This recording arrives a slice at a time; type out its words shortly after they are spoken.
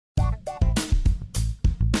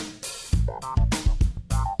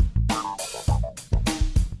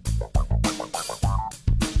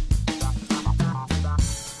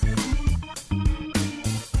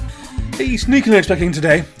Hey, sneekylinux back in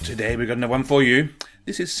today. Today we've got another one for you.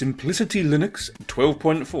 This is skype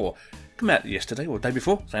 12.4. Come out yesterday or the day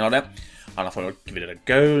before, something like that. And I thought I'd give it a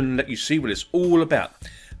go and let you see what it's all about.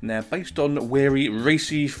 Now, based on Yarrrr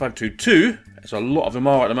Racy 522, as a lot of them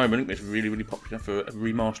are at the moment, it's really, really popular for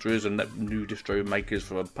remasterers and new distro makers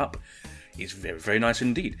for a pup. It's very, very nice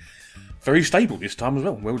indeed. Very stable this time as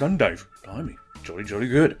well. Well done, Dave. Blimey. Jolly, jolly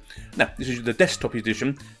good. Now, this is the desktop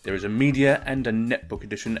edition. There is a media and a netbook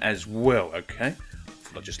edition as well, okay?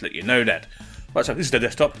 Thought I'd just let you know that. Right, so this is the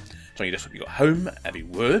desktop. So on your desktop, you've got Home, Abbey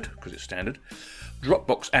Word, because it's standard.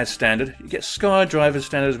 Dropbox as standard. You get SkyDrive as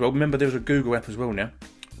standard as well. Remember, there's a Google app as well now.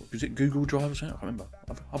 Is it Google Drive or something? I can't remember.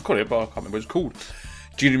 I've got it, but I can't remember what it's called.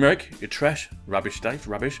 Generic, your trash. Rubbish, Dave,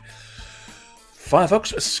 rubbish.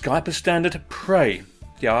 Firefox, Skype as standard. Pray.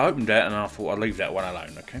 Yeah, I opened that and I thought I'd leave that one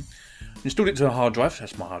alone, okay? Installed it to a hard drive, so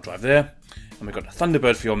that's my hard drive there. And we've got the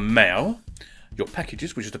Thunderbird for your mail, your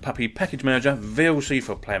packages, which is the Puppy Package Manager, VLC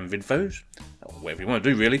for play and vidfos, or whatever you want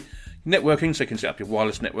to do really. Networking, so you can set up your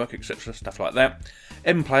wireless network, etc., stuff like that.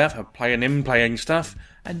 M-Player for playing M-playing stuff,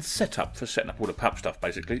 and Setup for setting up all the pup stuff,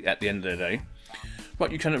 basically, at the end of the day.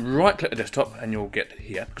 Right, you can right-click the desktop, and you'll get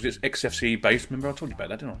here, because it's xfce based. Remember I told you about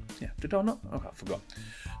that, didn't I? Yeah, did I not? Oh, I forgot.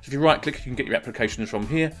 So if you right-click, you can get your applications from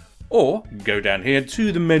here, or go down here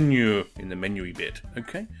to the menu, in the menu-y bit.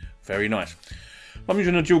 Okay, very nice. I'm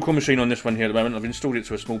using a dual-core machine on this one here at the moment. I've installed it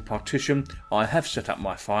to a small partition. I have set up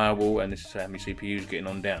my firewall, and this is how my CPU's getting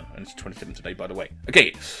on down. And it's 27 today, by the way.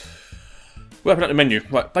 Okay, we'll open up the menu.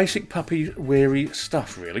 Right, basic puppy Yarrrr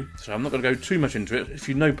stuff, really. So I'm not going to go too much into it. If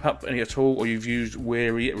you know pup any at all, or you've used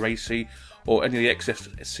Yarrrr, Racy, or any of the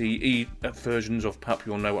xfce versions of pup,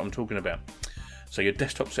 you'll know what I'm talking about. So your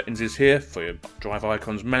desktop settings is here for your drive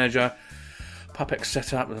icons manager, PupX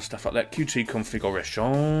setup and stuff like that, Qt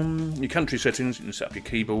configuration, your country settings, you can set up your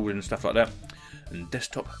keyboard and stuff like that, and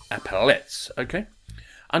desktop applets, okay?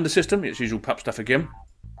 Under system, it's usual pup stuff again.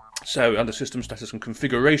 So under system status and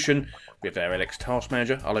configuration, we have our LX task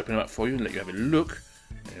manager. I'll open it up for you and let you have a look.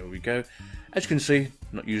 There we go. As you can see,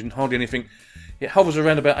 not using hardly anything. It hovers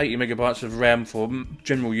around about 80 megabytes of RAM for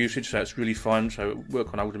general usage, so it's really fine. So it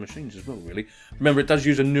work on older machines as well, really. Remember, it does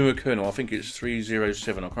use a newer kernel. I think it's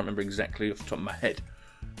 307. I can't remember exactly off the top of my head.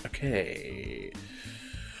 Okay.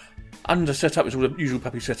 Under setup is all the usual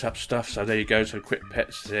puppy setup stuff. So there you go. So quick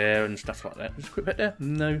pets there and stuff like that. Is quick pet there?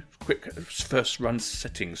 No. Quick first run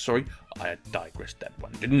settings. Sorry, I digressed that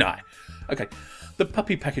one, didn't I? Okay. The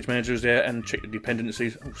Puppy Package Manager is there, and check the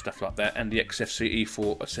dependencies, all stuff like that, and the xfce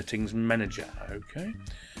for a settings manager. Okay.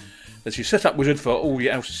 There's your setup wizard for all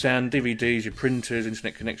your ultrasound, DVDs, your printers,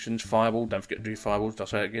 internet connections, firewall. Don't forget to do firewalls. Did I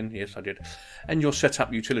say it again? Yes, I did. And your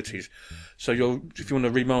setup utilities. So if you want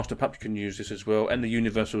to remaster pup, you can use this as well. And the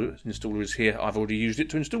universal installer is here. I've already used it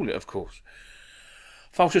to install it, of course.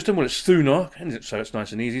 File system, well, it's Thunar, so it's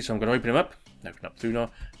nice and easy. So I'm going to open them up. Open up Thunar.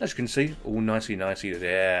 As you can see, all nicey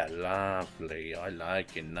there. Lovely. I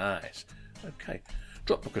like it. Nice. Okay.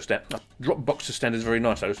 Dropbox to standard is very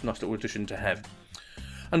nice, though. It's a nice little addition to have.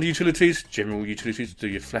 Under utilities, general utilities, do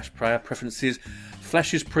your Flash player preferences.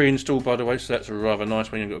 Flash is pre-installed, by the way, so that's a rather nice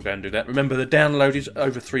one. You've got to go and do that. Remember, the download is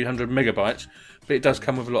over 300 megabytes, but it does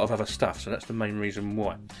come with a lot of other stuff, so that's the main reason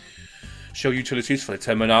why. Shell utilities for the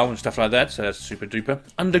terminal and stuff like that, so that's super duper.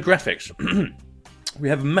 Under graphics, we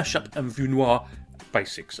have Mashup and Vue Noir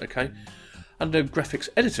basics, okay? Under graphics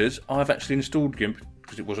editors, I've actually installed GIMP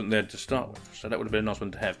because it wasn't there to start with, so that would have been a nice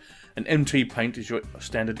one to have. And MT Paint is your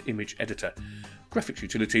standard image editor. Graphics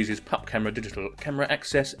utilities is Pup Camera, Digital Camera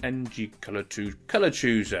Access, and G-Color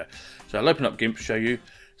Chooser. So I'll open up GIMP, show you.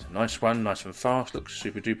 It's a nice one, nice and fast, looks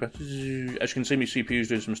super duper. As you can see, my CPU's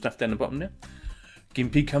doing some stuff down the bottom there.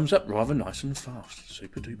 Gimpy comes up rather nice and fast.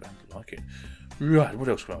 Super duper, like it. Right, what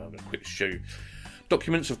else? Well, I'm going to quickly show you.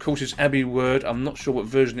 Documents, of course, is Abbey Word. I'm not sure what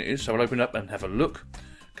version it is, so I'll open up and have a look.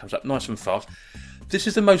 Comes up nice and fast. This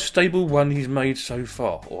is the most stable one he's made so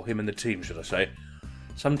far, or him and the team, should I say.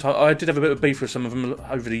 Sometimes I did have a bit of beef with some of them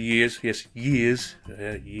over the years. Yes, years.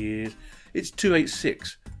 Years. It's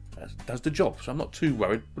 286. That does the job, so I'm not too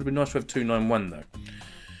worried. Would have been nice to have 291 though.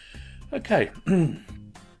 Okay.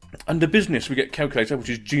 Under business, we get calculator, which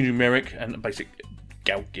is generic and basic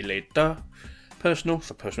calculator. Personal,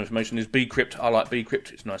 for personal information, is bcrypt. I like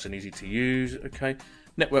bcrypt. It's nice and easy to use. Okay.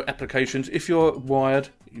 Network applications. If you're wired,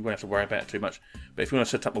 you won't have to worry about it too much. But if you want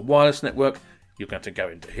to set up a wireless network, you're going to have to go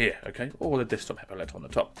into here, okay? Or the desktop applet on the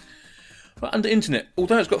top. But under internet,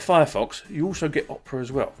 although it's got Firefox, you also get Opera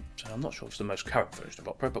as well. So I'm not sure if it's the most current version of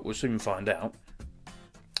Opera, but we'll soon find out.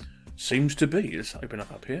 Seems to be. Let's open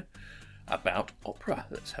up here. About Opera.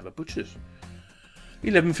 Let's have a butcher's.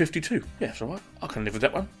 1152. Yeah, it's alright. I can live with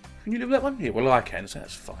that one. Can you live with that one? Yeah, well I can, so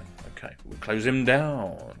that's fine. Okay, we'll close him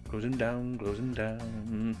down. Close him down, close him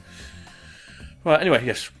down. Right, anyway,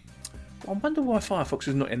 yes. I wonder why Firefox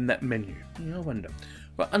is not in that menu. Yeah, I wonder.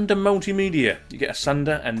 Right, under multimedia, you get a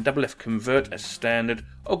Sunder and double F convert as standard.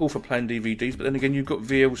 Ogle for playing DVDs, but then again you've got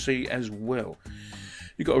VLC as well.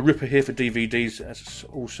 You've got a ripper here for DVDs as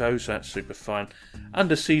also, so that's super fine.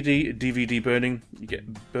 Under CD, DVD burning, you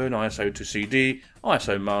get burn ISO to CD,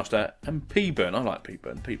 ISO master, and P burn. I like P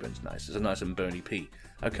burn. P burn's nice. It's a nice and burny P.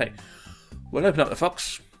 Okay, we'll open up the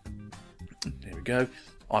Fox. There we go.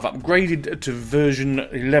 I've upgraded to version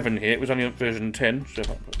 11 here. It was only on version 10. So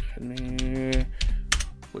if I put there,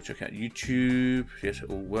 we'll check out YouTube. Yes, it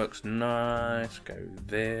all works nice. Go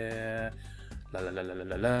there. La la la la la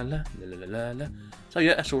la la la la la la. So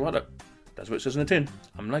yeah, that's all right. Look. That's what it says in the tin.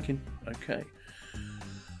 I'm liking. Okay.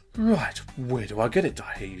 Right, where do I get it?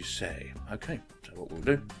 I hear you say. Okay, so what we'll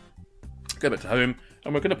do, go back to home,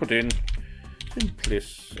 and we're going to put in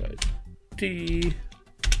Simplicity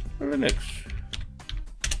Linux.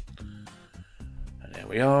 And there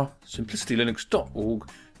we are, simplicitylinux.org.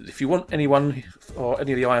 If you want anyone or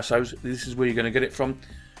any of the ISOs, this is where you're going to get it from.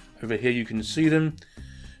 Over here you can see them.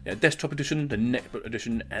 Yeah, desktop edition, the netbook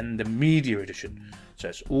edition, and the media edition. So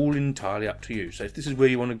it's all entirely up to you. So if this is where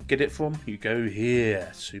you want to get it from, you go here.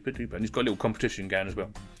 Super duper. And it's got a little competition going as well.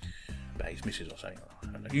 But his missus or something.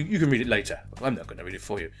 You can read it later. I'm not going to read it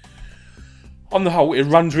for you. On the whole, it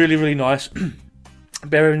runs really, really nice.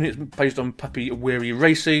 Bearing it's based on Puppy Wary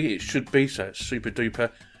Racy, it should be, so it's super duper.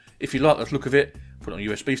 If you like the look of it, put it on a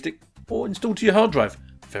USB stick or install to your hard drive.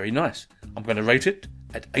 Very nice. I'm going to rate it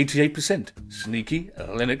at 88%. Sneaky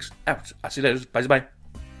Linux out. I see you later. Bye bye.